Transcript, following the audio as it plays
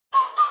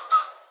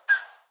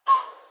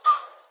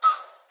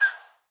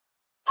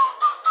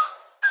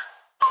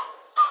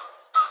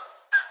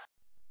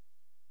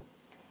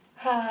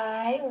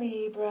Hi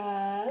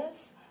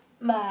Libras,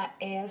 my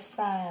air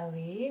sign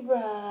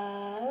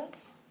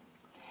Libras.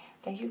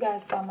 Thank you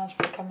guys so much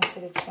for coming to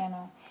the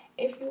channel.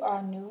 If you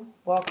are new,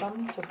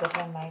 welcome to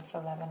Brooklyn Nights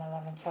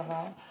 1111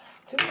 Tarot.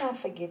 Do not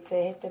forget to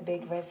hit the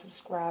big red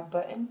subscribe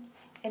button.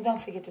 And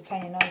don't forget to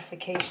turn your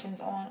notifications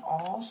on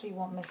all so you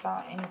won't miss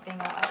out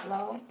anything I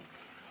upload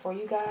for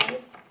you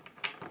guys.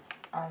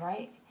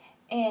 Alright?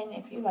 And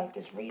if you like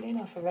this reading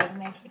or if it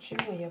resonates with you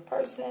or your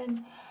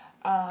person,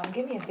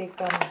 give me a big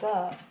thumbs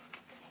up.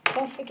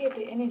 Don't forget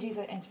the energies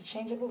are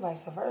interchangeable,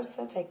 vice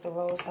versa. Take the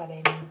roles how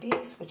they need be.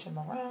 Switch them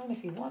around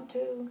if you want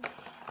to.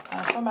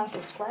 For my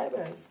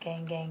subscribers,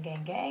 gang, gang,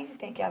 gang, gang.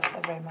 Thank y'all so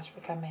very much for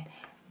coming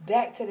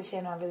back to the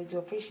channel. I really do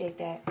appreciate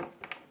that.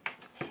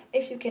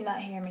 If you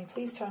cannot hear me,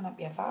 please turn up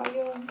your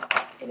volume.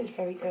 It is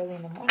very early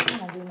in the morning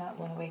and I do not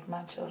want to wake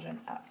my children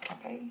up,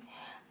 okay?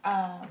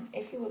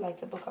 If you would like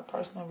to book a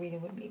personal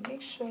reading with me,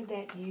 make sure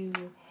that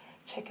you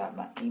check out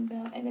my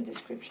email in the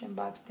description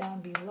box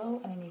down below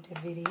underneath the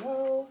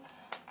video.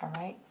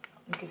 Alright,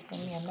 you can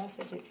send me a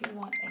message if you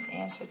want an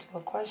answer to a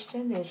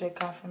question. There's your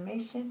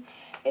confirmation.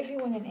 If you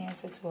want an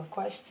answer to a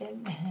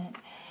question,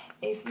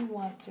 if you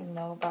want to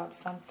know about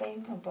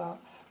something, about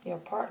your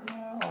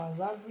partner, or a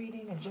love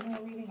reading, a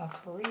general reading, a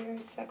career,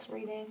 sex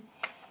reading,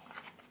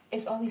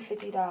 it's only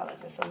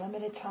 $50. It's a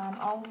limited time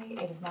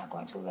only. It is not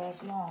going to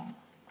last long.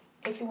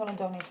 If you want to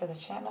donate to the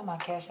channel, my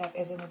Cash App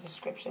is in the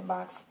description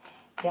box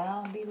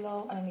down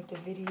below underneath the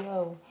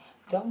video.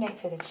 Donate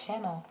to the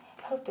channel.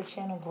 Help the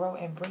channel grow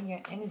and bring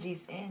your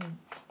energies in.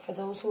 For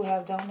those who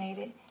have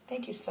donated,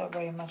 thank you so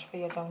very much for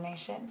your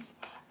donations.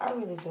 I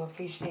really do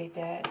appreciate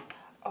that.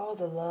 All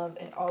the love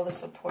and all the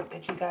support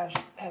that you guys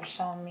have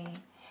shown me.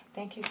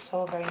 Thank you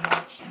so very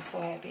much. I'm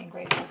so happy and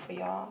grateful for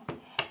y'all.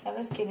 Now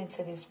let's get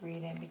into this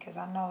reading because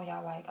I know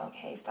y'all like,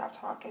 okay, stop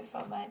talking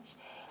so much.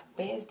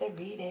 Where's the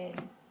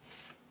reading?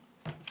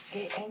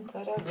 Get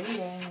into the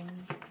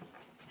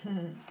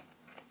reading.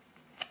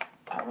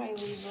 All right,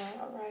 Libra.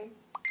 All right.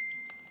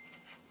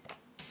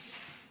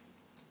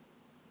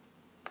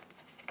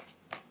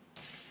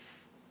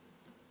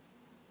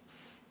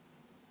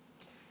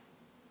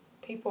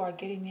 People are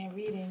getting their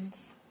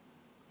readings.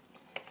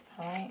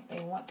 All right.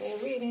 They want their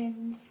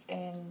readings.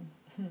 And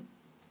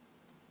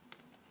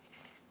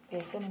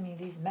they're sending me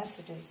these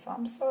messages. So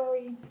I'm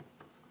sorry.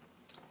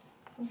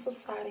 I'm so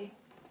sorry.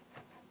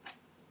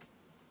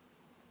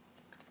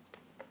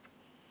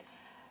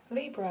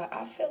 Libra,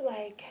 I feel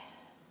like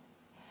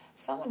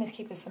someone is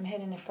keeping some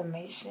hidden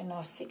information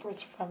or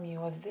secrets from you,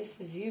 or this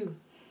is you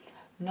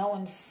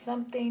knowing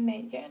something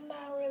that you're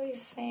not really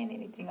saying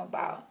anything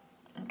about,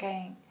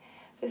 okay?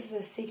 This is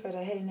a secret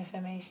or hidden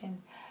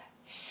information.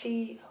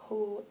 She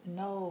who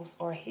knows,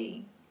 or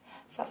he.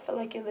 So I feel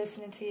like you're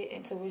listening to your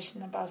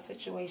intuition about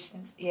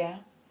situations, yeah.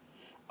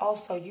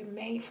 Also,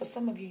 for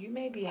some of you, you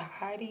may be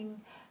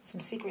hiding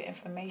some secret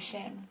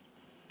information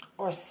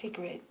or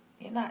secret.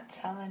 You're not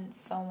telling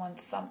someone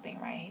something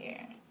right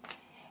here.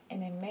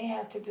 And it may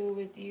have to do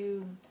with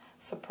you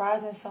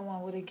surprising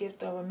someone with a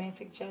gift or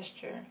romantic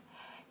gesture.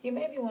 You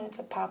may be wanting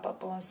to pop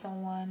up on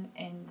someone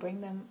and bring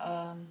them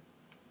a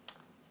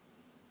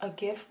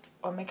gift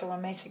or make a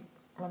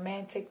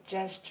romantic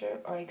gesture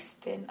or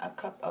extend a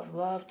cup of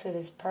love to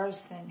this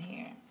person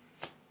here.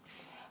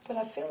 But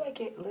I feel like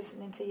you're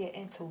listening to your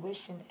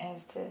intuition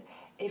as to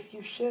if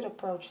you should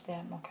approach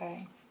them,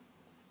 okay?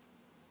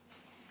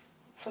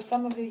 For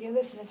some of you, you're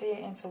listening to your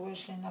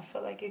intuition. I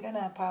feel like you're going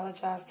to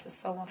apologize to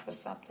someone for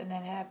something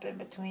that happened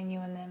between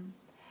you and them.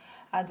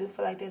 I do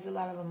feel like there's a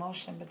lot of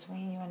emotion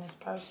between you and this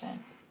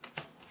person.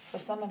 For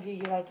some of you,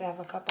 you like to have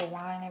a cup of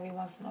wine every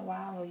once in a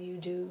while, or you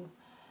do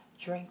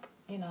drink,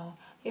 your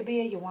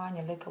beer, your wine,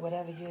 your liquor,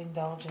 whatever you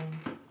indulge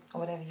in, or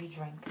whatever you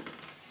drink.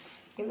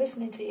 You're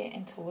listening to your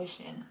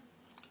intuition,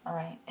 all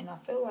right? And I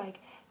feel like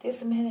there's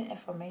some hidden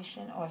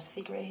information or a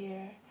secret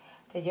here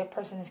that your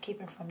person is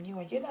keeping from you,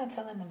 or you're not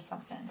telling them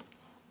something.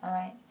 All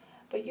right,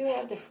 but you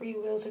have the free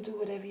will to do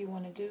whatever you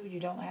want to do. You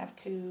don't have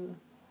to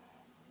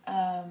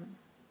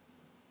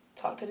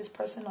talk to this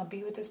person or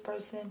be with this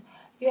person.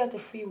 You have the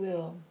free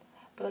will,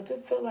 but I do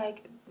feel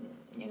like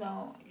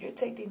you're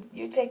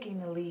taking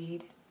the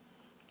lead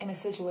in a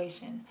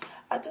situation.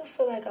 I do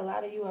feel like a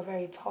lot of you are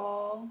very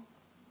tall,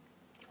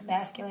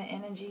 masculine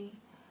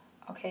energy.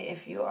 Okay,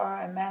 if you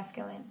are a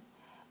masculine,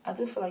 I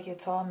do feel like you're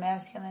tall,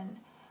 masculine,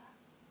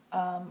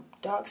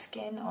 dark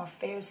skin or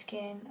fair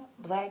skin,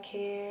 black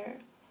hair.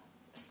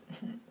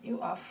 You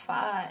are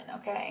fine,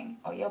 okay?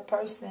 Or your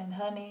person,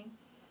 honey,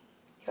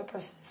 your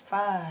person is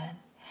fine.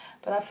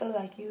 But I feel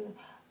like you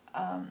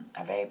are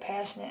very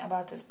passionate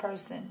about this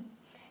person.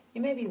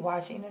 You may be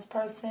watching this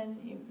person.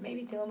 You may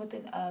be dealing with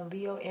an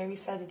Leo,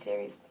 Aries,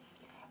 Sagittarius.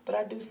 But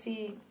I do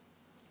see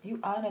you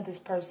honor this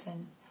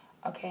person,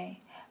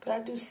 okay? But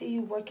I do see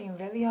you working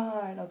really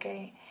hard,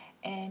 okay?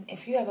 And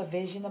if you have a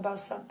vision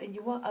about something,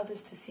 you want others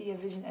to see your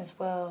vision as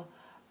well,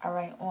 all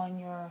right, on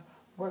your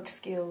work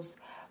skills.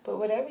 But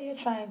whatever you're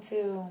trying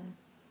to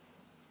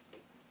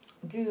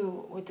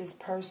do with this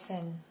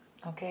person,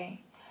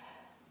 okay,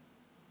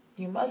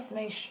 you must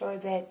make sure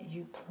that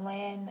you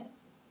plan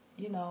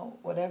you know,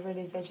 whatever it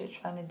is that you're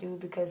trying to do,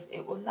 because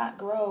it will not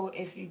grow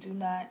if you do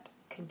not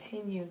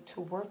continue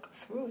to work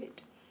through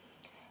it.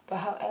 But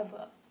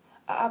however,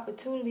 an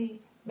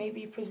opportunity may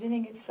be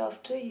presenting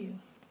itself to you.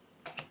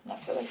 And I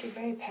feel like you're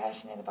very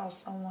passionate about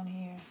someone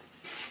here.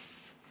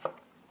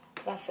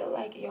 But I feel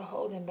like you're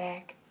holding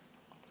back.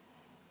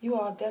 You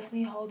are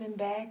definitely holding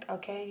back,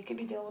 okay? You could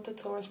be dealing with the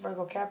Taurus,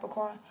 Virgo,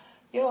 Capricorn.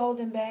 You're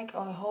holding back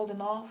or holding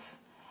off.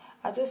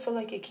 I do feel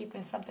like you're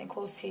keeping something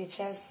close to your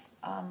chest,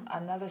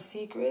 another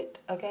secret,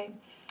 okay?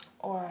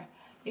 Or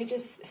you're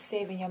just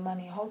saving your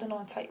money, holding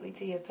on tightly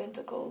to your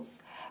pentacles.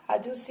 I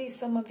do see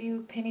some of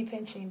you penny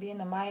pinching,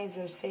 being a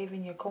miser,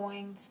 saving your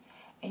coins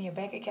in your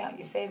bank account,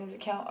 your savings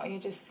account, or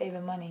you're just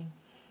saving money.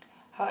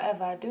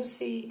 However, I do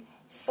see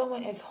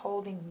someone is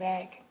holding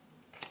back.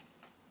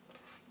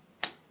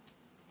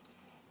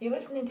 You're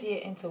listening to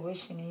your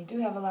intuition, and you do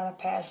have a lot of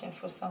passion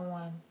for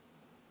someone,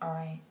 all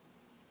right?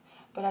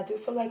 But I do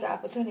feel like an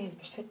opportunity is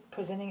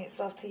presenting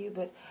itself to you,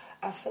 but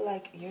I feel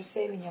like you're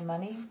saving your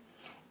money,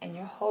 and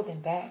you're holding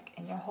back,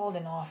 and you're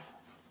holding off,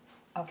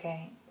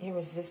 okay? You're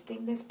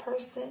resisting this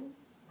person.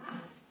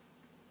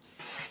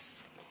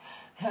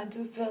 I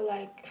do feel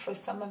like for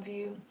some of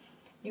you,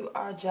 you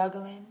are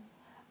juggling.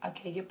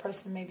 Okay, your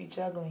person may be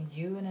juggling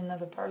you and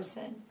another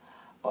person,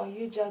 or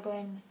you're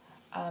juggling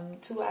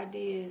two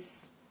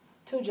ideas,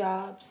 two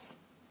jobs,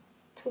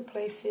 two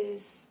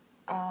places,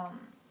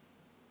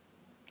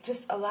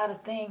 just a lot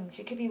of things.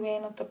 You could be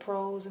weighing up the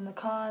pros and the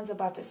cons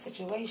about the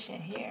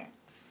situation here.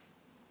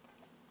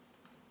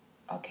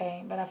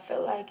 Okay, but I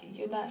feel like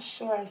you're not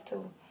sure as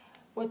to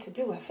what to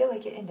do. I feel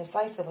like you're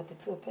indecisive with the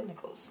Two of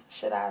Pentacles.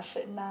 Should I,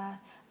 shouldn't I?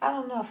 I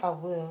don't know if I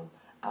will.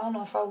 I don't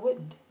know if I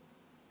wouldn't.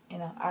 You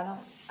know, I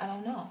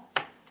don't know.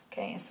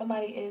 Okay, and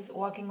somebody is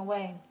walking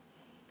away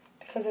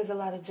because there's a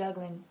lot of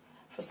juggling.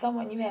 For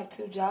someone, you have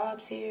two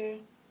jobs here,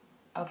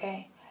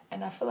 okay?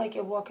 And I feel like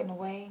you're walking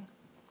away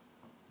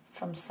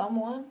from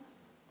someone.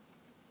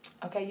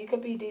 Okay, you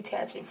could be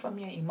detaching from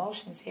your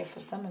emotions here for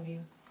some of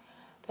you.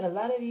 But a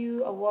lot of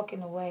you are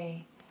walking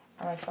away,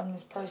 all right, from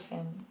this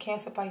person.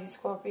 Cancer, Pisces,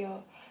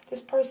 Scorpio. This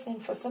person,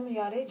 for some of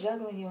y'all, they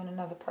juggling you and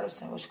another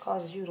person, which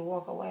causes you to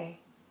walk away.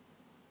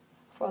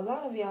 For a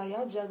lot of y'all,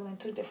 y'all juggling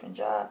two different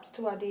jobs,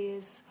 two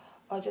ideas,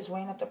 or just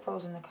weighing up the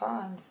pros and the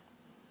cons.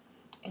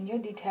 And you're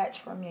detached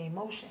from your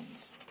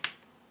emotions.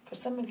 For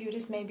some of you,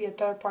 this may be a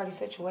third-party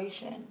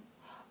situation.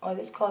 Or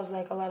this caused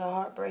like a lot of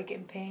heartbreak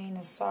and pain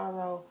and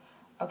sorrow,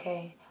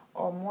 okay?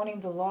 Or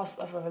mourning the loss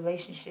of a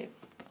relationship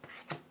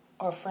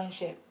or a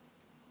friendship.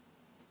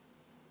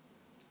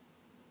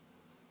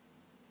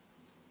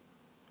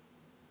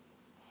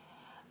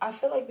 I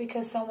feel like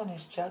because someone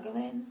is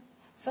juggling,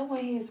 someone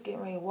here is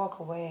getting ready to walk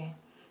away.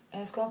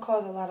 And it's going to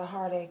cause a lot of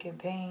heartache and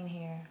pain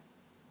here.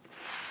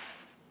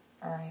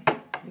 Alright?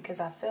 Because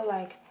I feel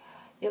like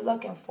your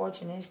luck and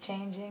fortune is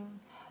changing.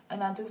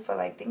 And I do feel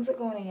like things are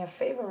going in your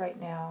favor right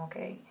now,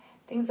 okay?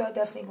 Things are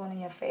definitely going in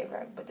your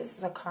favor. But this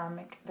is a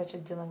karmic that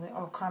you're dealing with,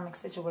 or a karmic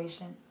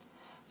situation.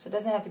 So it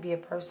doesn't have to be a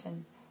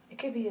person. It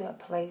could be a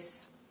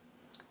place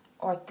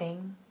or a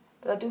thing.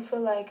 But I do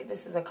feel like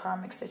this is a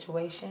karmic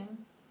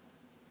situation.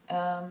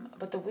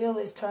 But the wheel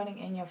is turning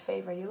in your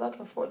favor. Your luck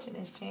and fortune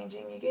is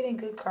changing. You're getting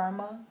good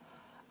karma.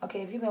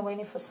 Okay, if you've been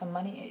waiting for some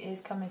money, it is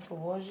coming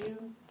towards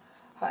you.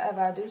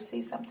 However, I do see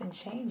something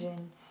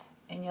changing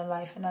in your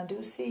life. And I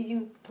do see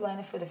you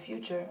planning for the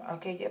future.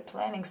 Okay, you're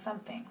planning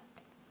something.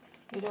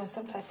 You're doing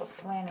some type of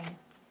planning.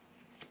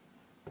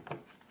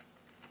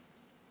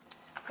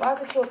 Why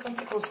the Two of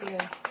Pentacles here?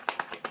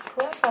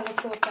 Clarify the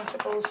Two of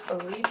Pentacles for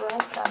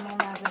Libra, Sun, Moon,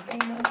 Rising,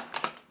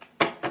 Venus.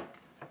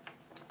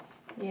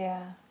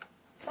 Yeah.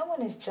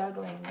 Someone is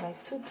juggling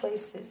like two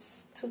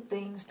places, two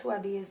things, two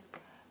ideas,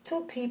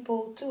 two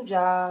people, two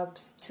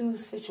jobs, two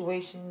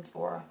situations,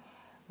 or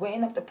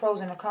weighing up the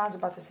pros and the cons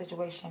about the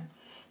situation.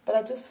 But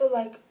I do feel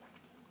like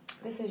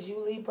this is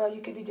you, Libra.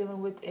 You could be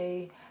dealing with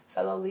a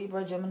fellow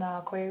Libra, Gemini,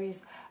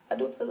 Aquarius. I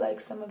do feel like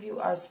some of you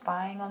are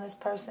spying on this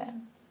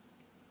person.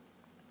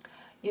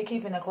 You're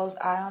keeping a close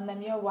eye on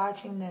them. You're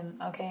watching them,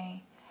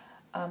 okay?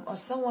 Or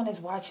someone is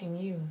watching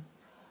you.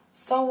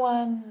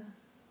 Someone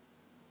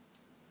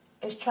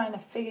is trying to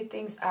figure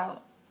things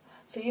out.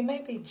 So you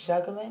may be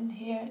juggling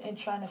here and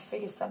trying to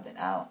figure something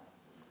out.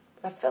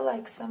 But I feel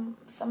like some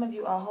of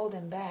you are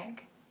holding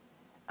back.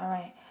 All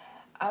right.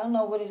 I don't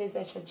know what it is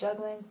that you're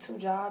juggling. Two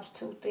jobs,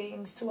 two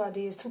things, two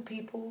ideas, two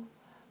people.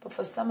 But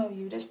for some of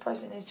you, this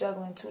person is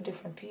juggling two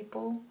different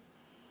people.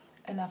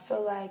 And I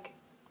feel like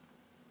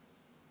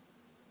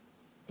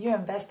you're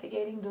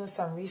investigating, doing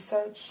some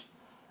research.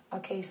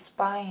 Okay,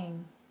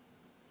 spying.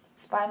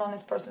 Spying on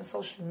this person's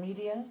social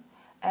media.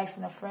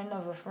 Asking a friend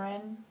of a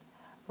friend.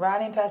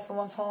 Riding past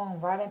someone's home.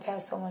 Riding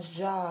past someone's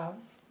job.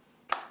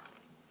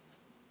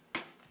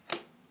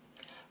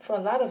 For a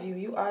lot of you,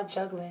 you are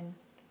juggling.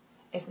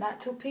 It's not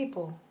two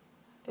people,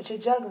 but you're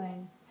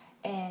juggling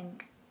and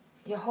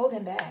you're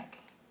holding back.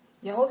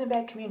 You're holding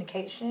back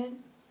communication.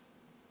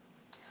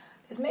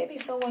 This may be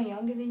someone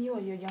younger than you,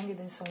 or you're younger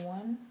than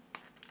someone.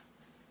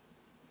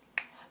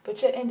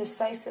 But you're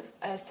indecisive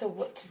as to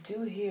what to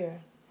do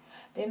here.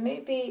 There may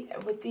be,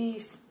 with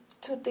these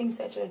two things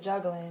that you're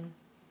juggling,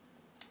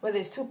 whether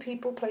it's two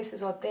people,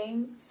 places, or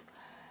things,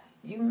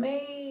 you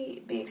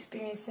may be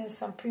experiencing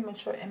some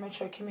premature,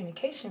 immature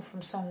communication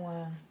from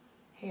someone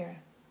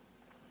here.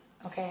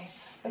 Okay?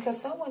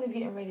 Because someone is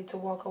getting ready to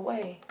walk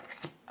away.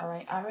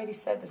 Alright? I already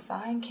said the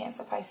sign,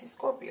 Cancer, Pisces,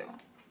 Scorpio.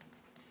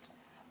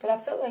 But I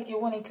feel like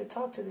you're wanting to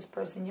talk to this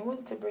person. You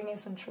want to bring in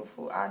some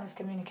truthful, honest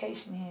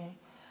communication here.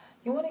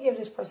 You want to give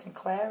this person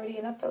clarity,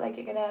 and I feel like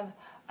you're going to have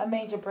a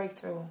major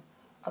breakthrough.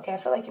 Okay, I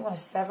feel like you want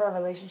to sever a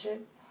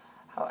relationship.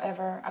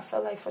 However, I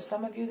feel like for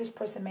some of you, this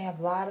person may have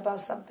lied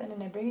about something,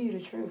 and they're bringing you the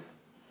truth.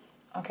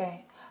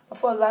 Okay, but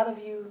for a lot of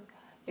you,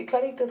 you're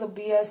cutting through the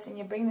BS, and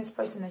you're bringing this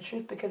person the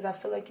truth because I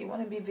feel like you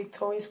want to be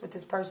victorious with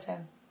this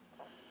person.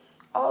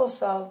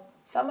 Also,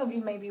 some of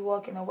you may be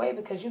walking away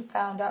because you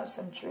found out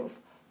some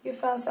truth. You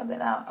found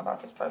something out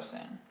about this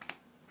person.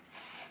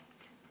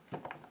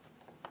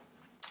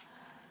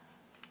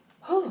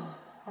 Whew.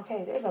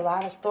 Okay, there's a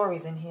lot of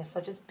stories in here,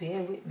 so just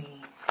bear with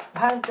me.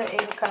 How's the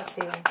 8 of Cups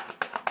here?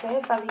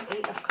 Clarify the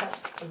 8 of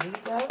Cups for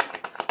Libra,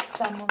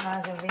 Sun, Moon,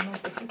 Rising,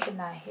 Venus. If you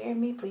cannot hear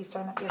me, please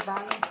turn up your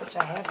volume, put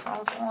your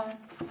headphones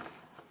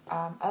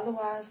on.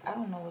 Otherwise, I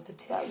don't know what to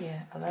tell you.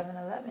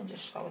 1111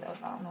 just showed up.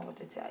 I don't know what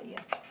to tell you.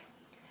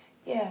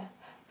 Yeah,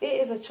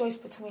 there is a choice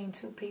between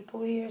two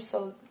people here,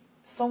 so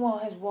someone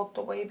has walked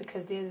away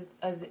because there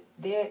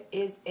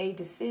is a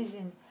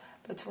decision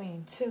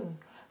between two.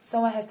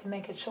 Someone has to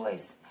make a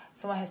choice.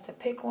 Someone has to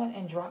pick one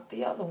and drop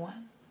the other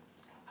one.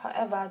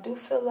 However, I do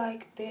feel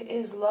like there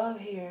is love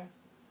here.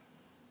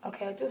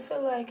 Okay, I do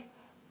feel like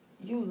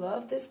you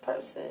love this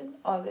person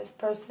or this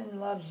person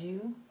loves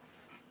you.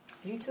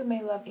 You two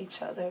may love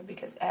each other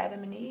because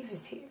Adam and Eve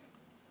is here.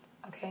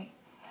 Okay,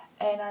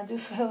 and I do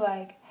feel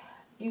like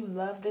you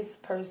love this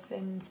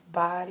person's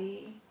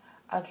body.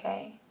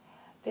 Okay.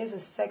 There's a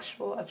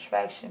sexual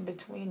attraction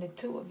between the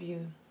two of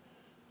you.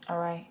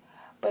 Alright?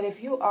 But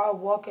if you are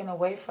walking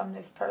away from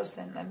this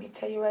person, let me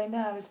tell you right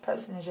now, this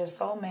person is your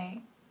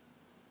soulmate.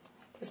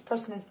 This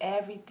person is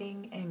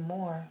everything and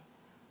more.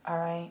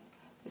 Alright?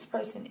 This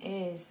person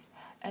is.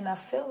 And I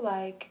feel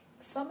like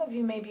some of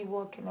you may be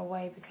walking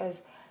away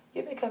because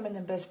you're becoming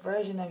the best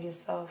version of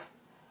yourself.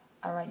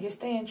 Alright? You're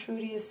staying true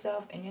to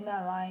yourself and you're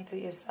not lying to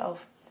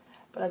yourself.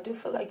 But I do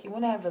feel like you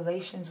want to have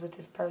relations with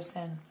this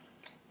person.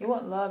 You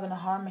want love and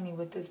harmony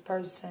with this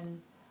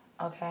person,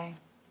 okay?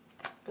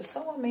 But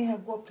someone may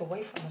have walked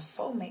away from a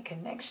soulmate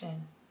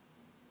connection.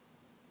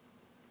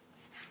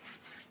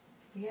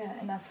 Yeah,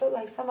 and I feel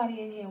like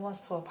somebody in here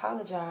wants to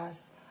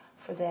apologize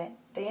for that.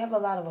 They have a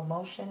lot of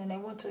emotion and they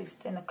want to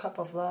extend a cup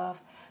of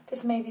love.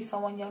 This may be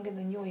someone younger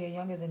than you or you're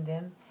younger than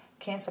them.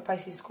 Cancer,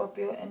 Pisces,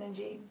 Scorpio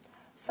energy.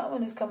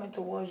 Someone is coming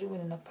towards you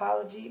with an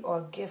apology or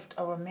a gift,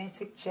 a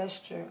romantic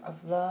gesture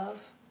of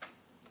love.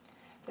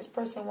 This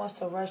person wants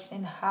to rush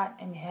in hot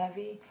and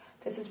heavy.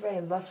 This is very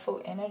lustful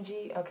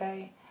energy,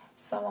 okay?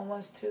 Someone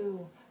wants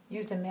to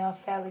use the male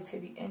phallic to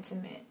be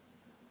intimate.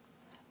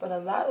 But a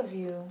lot of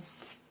you,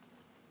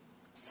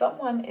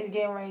 someone is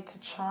getting ready to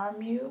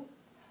charm you.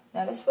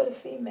 Now, this is for the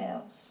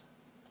females.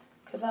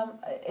 Because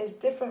it's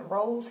different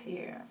roles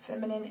here.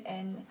 Feminine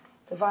and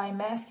divine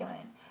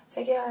masculine.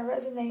 Take it how it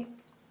resonates.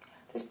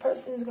 This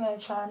person is going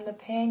to charm the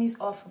panties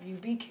off of you.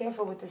 Be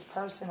careful with this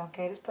person,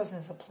 okay? This person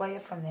is a player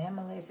from the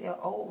Himalayas. They're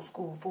old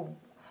school fool,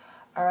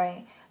 all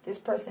right? This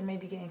person may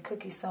be getting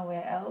cookies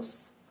somewhere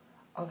else,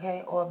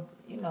 okay? Or,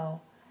 you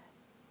know,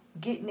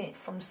 getting it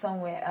from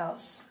somewhere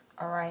else,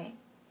 all right?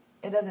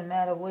 It doesn't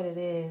matter what it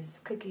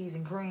is. Cookies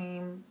and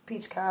cream,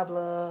 peach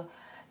cobbler,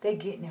 they're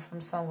getting it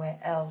from somewhere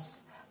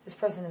else. This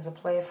person is a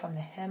player from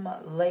the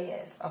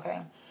Himalayas,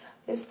 okay?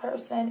 This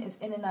person is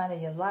in and out of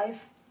your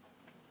life,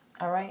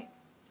 all right?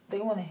 They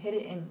want to hit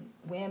it and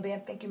wham, bam,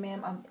 thank you,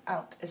 ma'am, I'm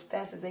out. As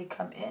fast as they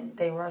come in,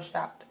 they rush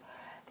out.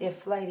 They're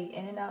flighty,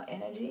 in and out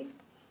energy.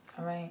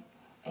 All right?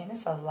 And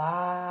it's a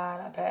lot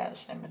of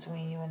passion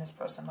between you and this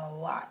person. A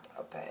lot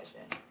of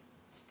passion.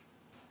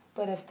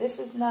 But if this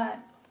is not,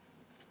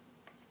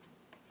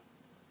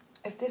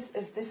 if this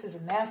is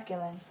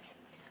masculine,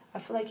 I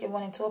feel like you're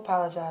wanting to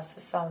apologize to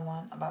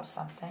someone about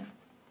something.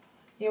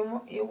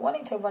 You're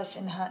wanting to rush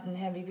in hot and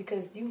heavy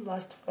because you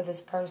lust for this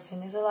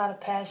person. There's a lot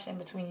of passion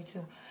between you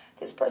two.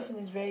 This person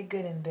is very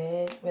good in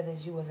bed, whether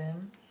it's you or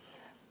them.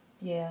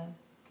 Yeah.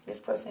 This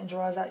person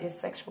draws out your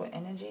sexual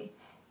energy.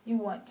 You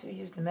want to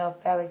use the male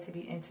phallic to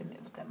be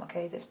intimate with them,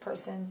 okay? This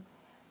person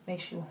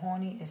makes you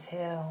horny as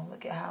hell.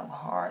 Look at how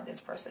hard this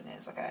person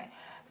is, okay?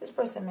 This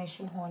person makes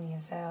you horny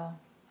as hell.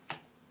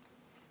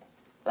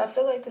 But I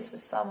feel like this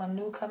is someone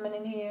new coming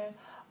in here.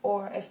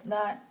 Or if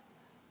not,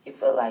 you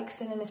feel like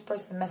sending this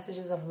person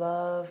messages of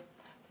love.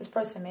 This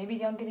person may be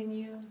younger than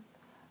you.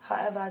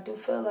 However, I do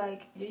feel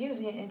like you're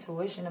using your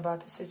intuition about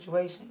the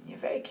situation. You're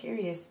very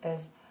curious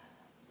as,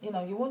 you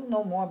know, you want to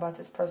know more about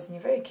this person.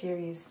 You're very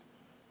curious.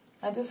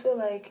 I do feel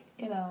like,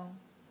 you know,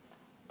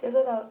 there's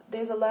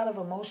a lot of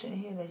emotion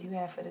here that you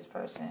have for this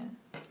person.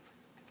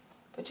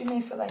 But you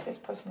may feel like this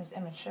person is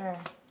immature.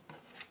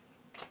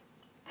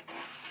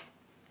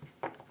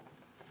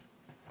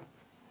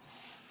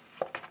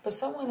 But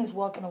someone is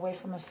walking away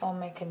from a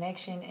soulmate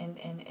connection, and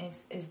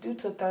it's due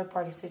to a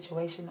third-party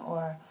situation,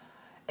 or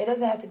it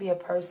doesn't have to be a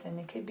person.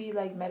 It could be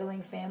like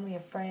meddling family or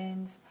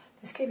friends.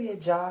 This could be a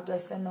job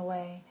that's in the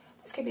way.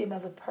 This could be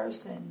another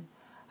person.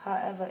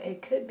 However,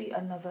 it could be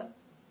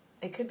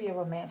a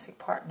romantic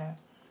partner,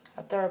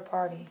 a third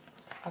party,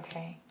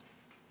 okay?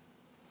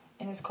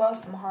 And it's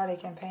caused some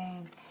heartache and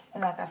pain.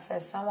 And like I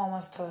said, someone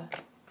wants to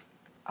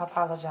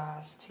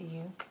apologize to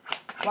you.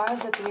 Why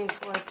is the Three of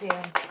Swords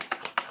here?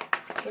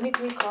 Give me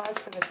 3 cards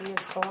for the Three of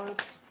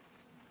Swords.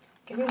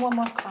 Give me one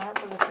more card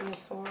for the Three of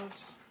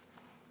Swords.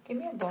 Give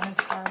me a bonus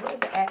card. What is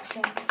the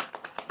actions?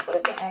 What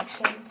is the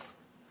actions?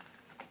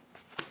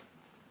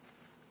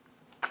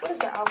 What is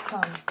the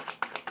outcome?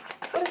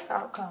 What is the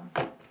outcome?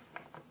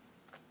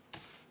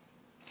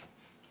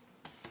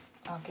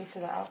 I'll get to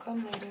the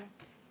outcome later.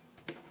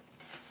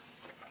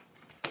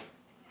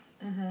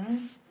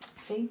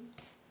 See?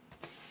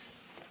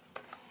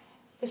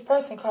 This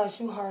person caused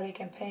you heartache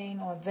and pain,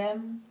 or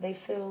them, they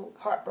feel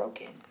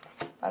heartbroken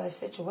by the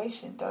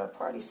situation,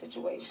 third-party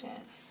situation.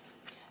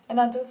 And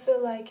I do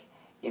feel like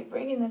you're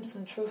bringing them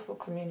some truthful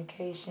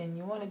communication.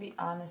 You want to be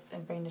honest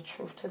and bring the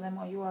truth to them,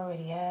 or you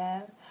already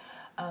have.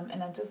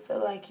 And I do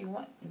feel like you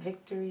want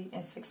victory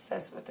and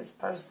success with this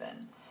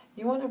person.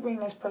 You want to bring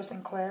this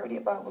person clarity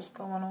about what's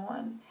going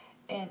on.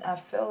 And I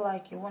feel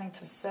like you're wanting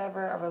to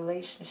sever a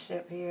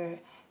relationship here.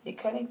 You're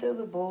cutting through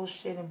the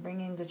bullshit and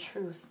bringing the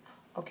truth,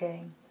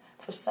 okay?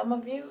 For some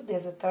of you,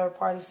 there's a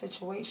third-party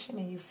situation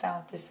and you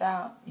found this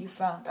out. You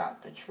found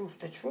out the truth.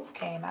 The truth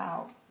came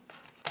out.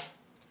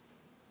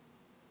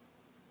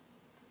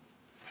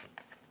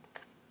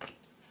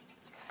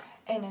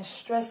 And it's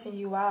stressing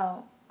you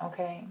out,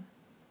 okay?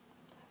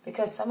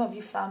 Because some of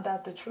you found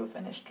out the truth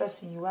and it's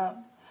stressing you out.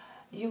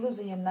 You're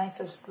losing your nights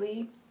of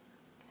sleep.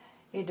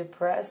 You're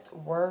depressed,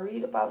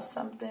 worried about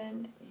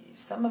something.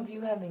 Some of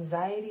you have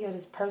anxiety of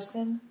this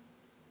person.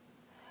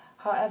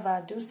 However,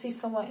 I do see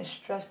someone is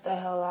stressed the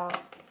hell out.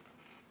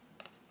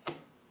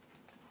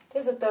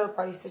 There's a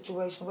third-party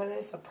situation, whether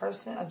it's a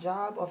person, a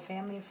job, or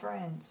family and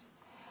friends.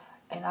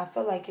 And I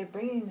feel like you're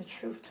bringing the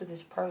truth to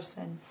this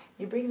person.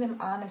 You're bringing them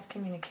honest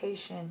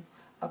communication,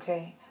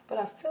 okay? But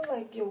I feel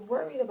like you're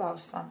worried about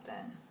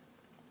something.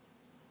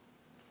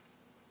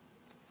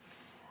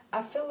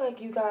 I feel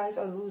like you guys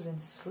are losing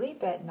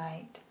sleep at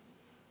night.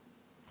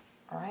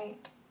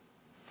 Alright?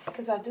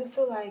 Because I do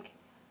feel like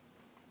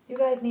you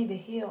guys need to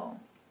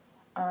heal.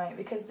 Alright?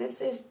 Because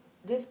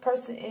this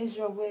person is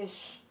your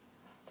wish.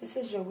 This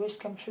is your wish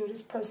come true.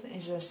 This person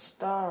is your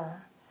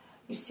star.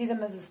 You see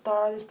them as a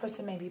star. This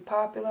person may be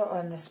popular or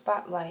in the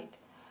spotlight.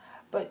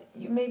 But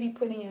you may be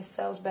putting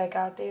yourselves back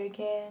out there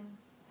again.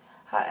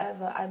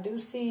 However, I do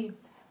see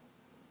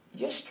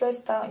you're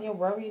stressed out and you're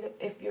worried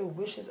if your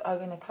wishes are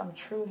going to come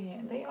true here.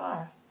 And they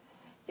are.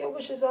 Your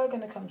wishes are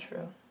going to come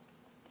true.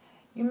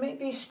 You may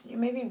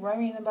be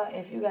worrying about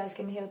if you guys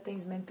can heal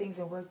things, mend things,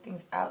 and work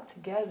things out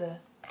together.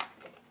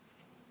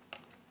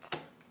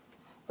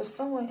 But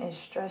someone is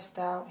stressed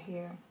out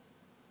here.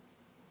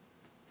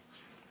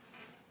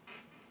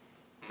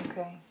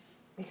 Okay?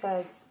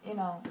 Because, you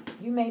know,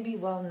 you may be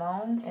well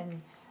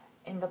known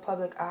in the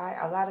public eye.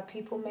 A lot of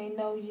people may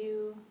know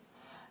you.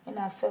 And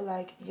I feel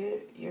like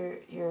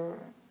you're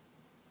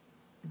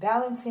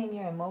balancing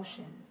your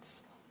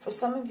emotions. For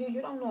some of you,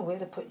 you don't know where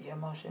to put your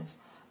emotions.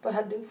 But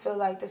I do feel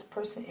like this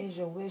person is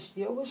your wish.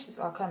 Your wishes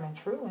are coming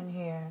true in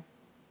here.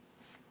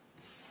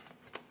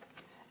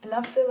 And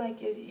I feel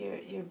like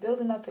you're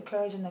building up the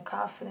courage and the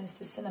confidence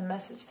to send a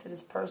message to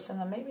this person.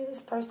 Or maybe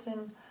this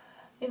person,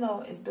 you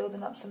know, is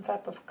building up some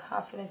type of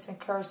confidence and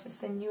courage to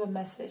send you a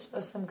message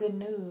or some good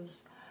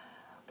news.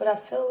 But I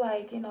feel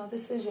like, you know,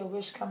 this is your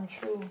wish come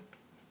true.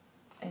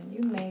 And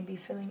you may be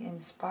feeling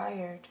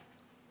inspired.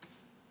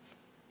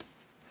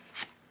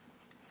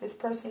 This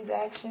person's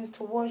actions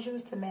towards you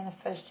is to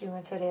manifest you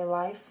into their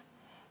life.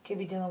 Could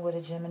be dealing with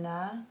a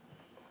Gemini.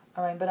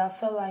 Alright, but I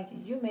feel like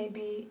you may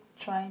be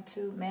trying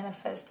to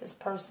manifest this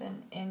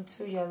person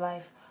into your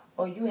life.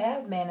 Or you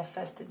have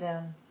manifested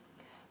them.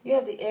 You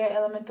have the air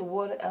element, the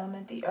water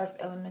element, the earth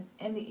element,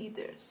 and the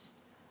ethers.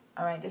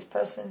 Alright, this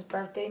person's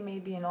birthday may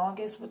be in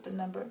August with the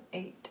number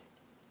 8.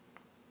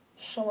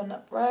 Showing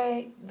up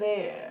right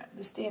there.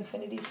 This is the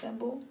infinity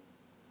symbol.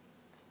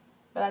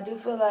 But I do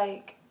feel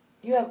like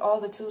you have all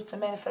the tools to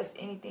manifest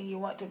anything you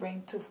want to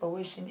bring to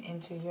fruition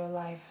into your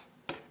life.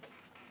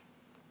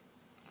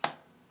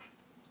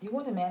 You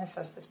want to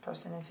manifest this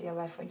person into your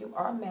life, or you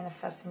are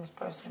manifesting this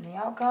person. The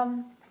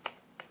outcome,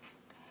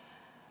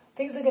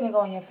 things are going to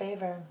go in your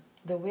favor.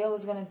 The wheel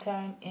is going to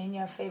turn in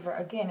your favor.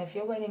 Again, if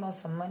you're waiting on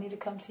some money to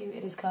come to you,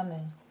 it is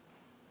coming.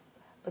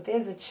 But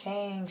there's a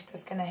change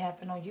that's going to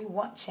happen, or you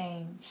want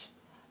change.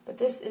 But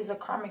this is a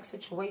karmic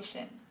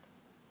situation.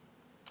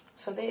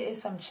 So there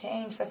is some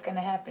change that's going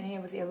to happen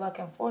here with your luck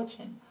and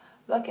fortune.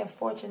 Luck and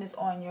fortune is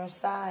on your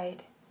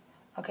side.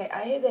 Okay,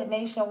 I hear that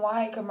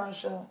Nationwide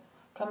commercial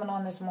coming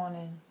on this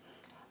morning.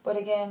 But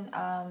again,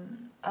 I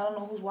don't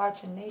know who's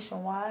watching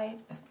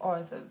Nationwide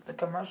or the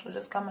commercial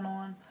just coming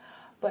on.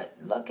 But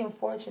luck and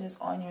fortune is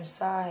on your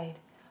side.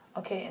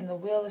 Okay, and the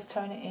wheel is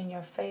turning in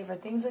your favor.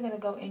 Things are going to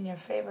go in your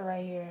favor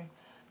right here.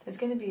 There's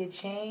going to be a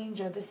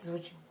change, or this is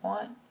what you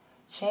want.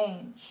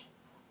 Change.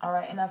 All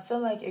right, and I feel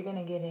like you're going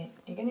to get it.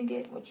 You're going to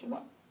get what you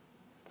want.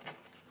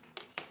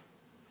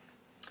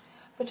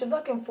 But your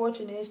luck and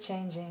fortune is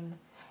changing.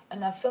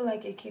 And I feel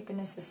like you're keeping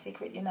this a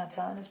secret. You're not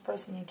telling this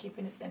person. You're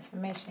keeping this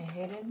information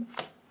hidden.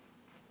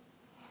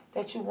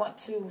 That you want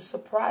to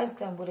surprise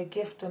them with a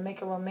gift or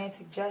make a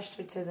romantic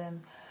gesture to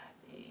them.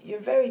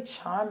 You're very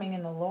charming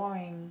and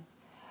alluring.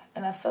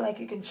 And I feel like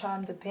you can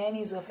charm the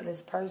panties off of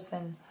this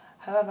person.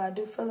 However, I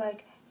do feel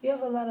like you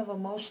have a lot of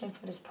emotion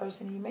for this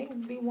person. You may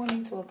be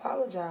wanting to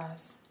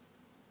apologize.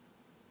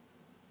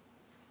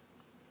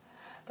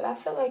 But I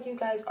feel like you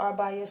guys are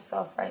by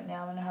yourself right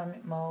now in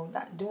hermit mode.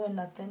 Not doing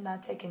nothing,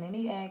 not taking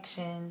any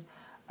action.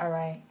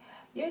 Alright.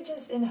 You're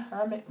just in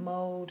hermit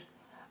mode.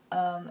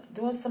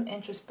 Doing some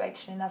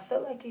introspection. I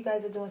feel like you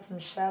guys are doing some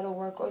shadow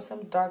work or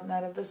some dark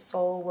night of the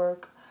soul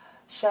work.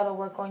 Shadow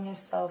work on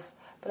yourself.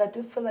 But I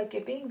do feel like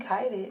you're being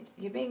guided.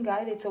 You're being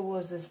guided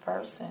towards this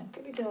person.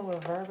 Could be dealing with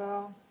a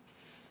Virgo.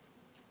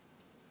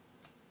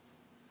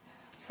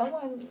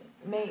 Someone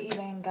may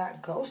even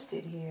got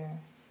ghosted here.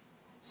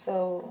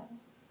 So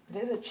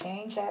there's a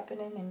change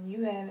happening and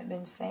you haven't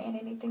been saying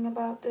anything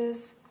about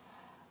this.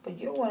 But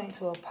you're wanting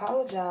to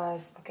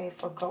apologize, okay,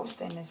 for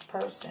ghosting this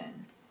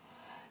person.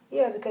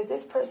 Yeah, because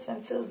this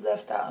person feels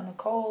left out in the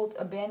cold,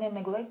 abandoned,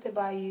 neglected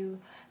by you.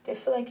 They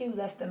feel like you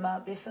left them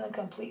out. They're feeling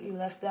completely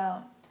left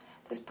out.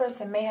 This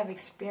person may have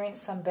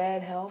experienced some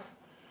bad health,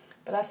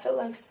 but I feel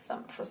like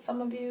for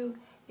some of you,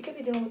 you could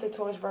be dealing with a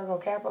Taurus, Virgo,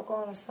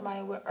 Capricorn, or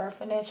somebody with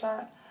Earth in their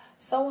chart.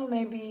 Someone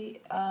may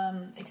be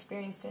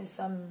experiencing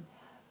some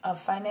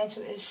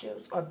financial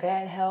issues or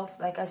bad health,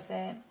 like I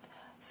said.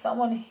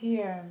 Someone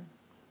here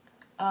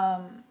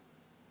may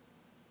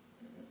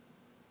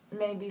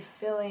be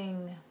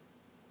feeling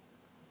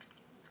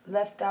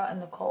left out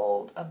in the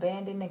cold,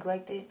 abandoned,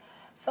 neglected.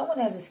 Someone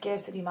has a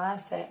scarcity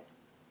mindset.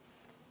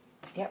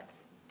 Yep.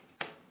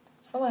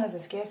 Someone has a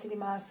scarcity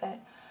mindset.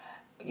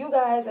 You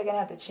guys are going to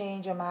have to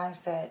change your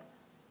mindset.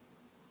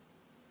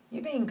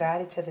 You're being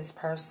guided to this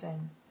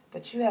person,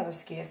 but you have a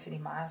scarcity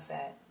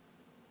mindset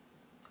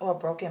or a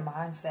broken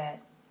mindset.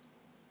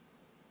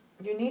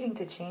 You're needing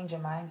to change your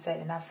mindset,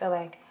 and I feel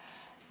like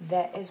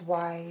that is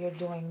why you're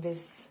doing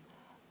this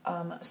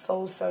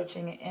soul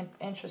searching and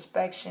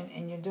introspection,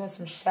 and you're doing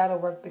some shadow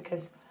work,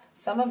 because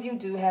some of you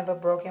do have a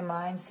broken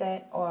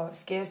mindset or a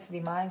scarcity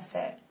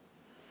mindset.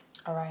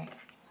 All right.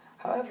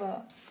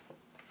 However,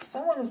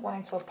 someone is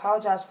wanting to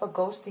apologize for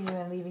ghosting you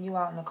and leaving you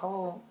out in the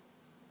cold.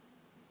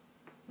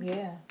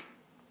 Yeah.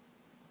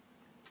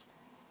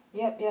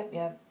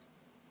 Yep.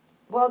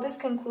 Well, this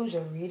concludes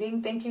your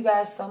reading. Thank you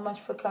guys so much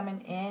for coming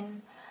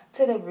in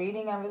to the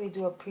reading. I really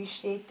do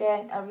appreciate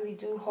that. I really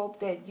do hope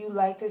that you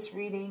like this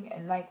reading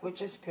and like what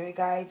your spirit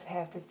guides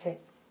have to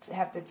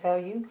tell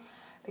you,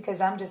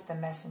 because I'm just a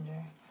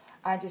messenger.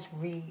 I just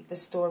read the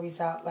stories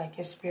out like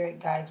your spirit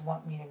guides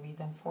want me to read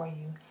them for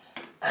you.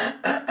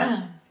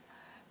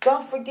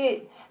 Don't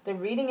forget, the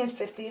reading is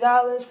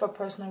 $50 for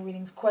personal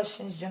readings,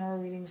 questions, general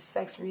readings,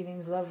 sex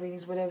readings, love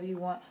readings, whatever you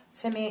want.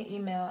 Send me an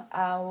email.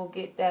 I will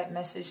get that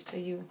message to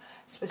you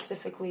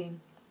specifically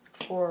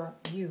for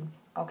you,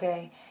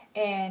 okay?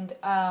 And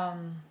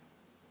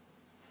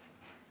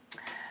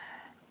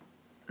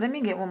let me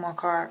get one more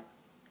card.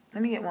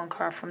 Let me get one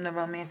card from the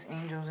Romance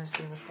Angels and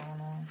see what's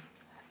going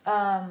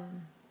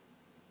on.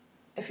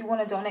 If you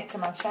want to donate to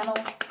my channel,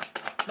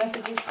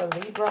 messages for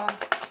Libra,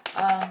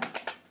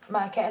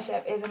 my Cash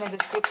App is in the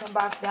description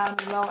box down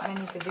below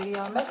underneath the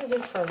video.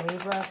 Messages for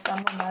Libra,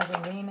 Someone, Mars,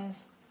 and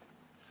Venus.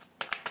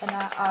 And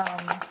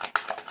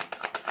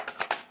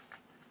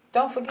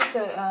don't forget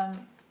to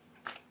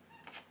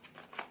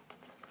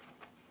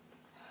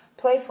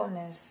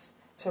playfulness,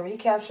 to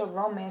recapture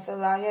romance,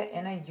 allow your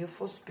inner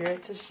youthful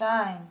spirit to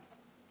shine.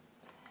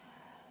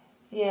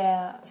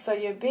 Yeah, so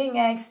you're being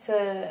asked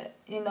to,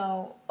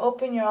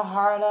 open your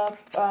heart up,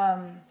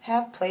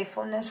 have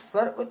playfulness,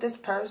 flirt with this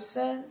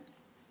person.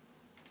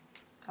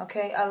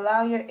 Okay,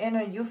 allow your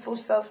inner youthful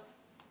self,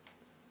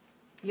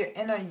 your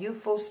inner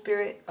youthful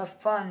spirit of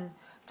fun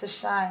to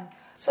shine.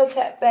 So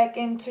tap back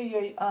into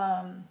your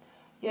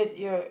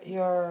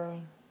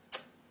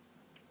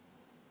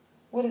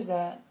what is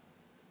that?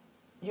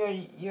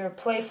 Your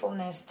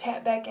playfulness.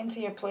 Tap back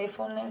into your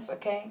playfulness,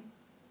 okay?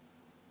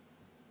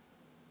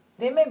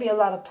 There may be a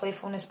lot of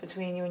playfulness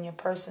between you and your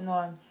person,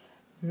 or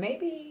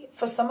maybe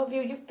for some of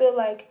you, you feel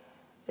like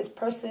this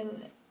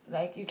person,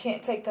 like, you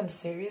can't take them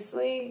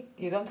seriously.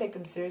 You don't take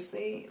them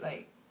seriously.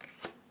 Like,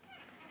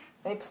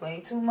 they play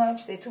too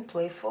much. They're too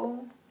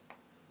playful.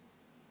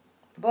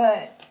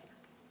 But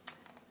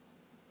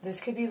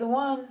this could be the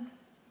one.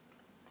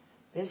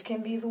 This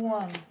can be the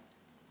one.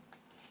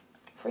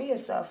 Free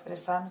yourself. It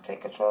is time to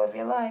take control of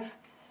your life.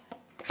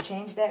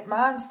 Change that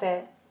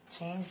mindset.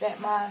 Change that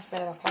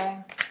mindset,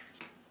 okay?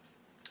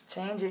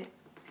 Change it.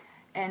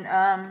 And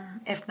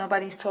if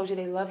nobody's told you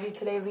they love you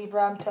today,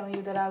 Libra, I'm telling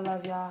you that I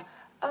love y'all.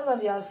 I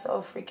love y'all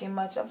so freaking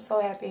much. I'm so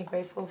happy and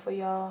grateful for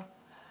y'all.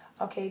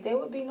 Okay, there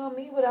would be no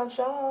me without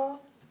y'all.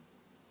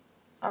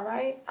 All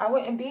right? I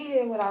wouldn't be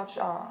here without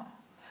y'all.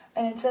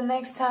 And until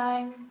next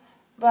time,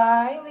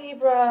 bye,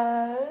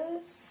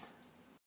 Libras.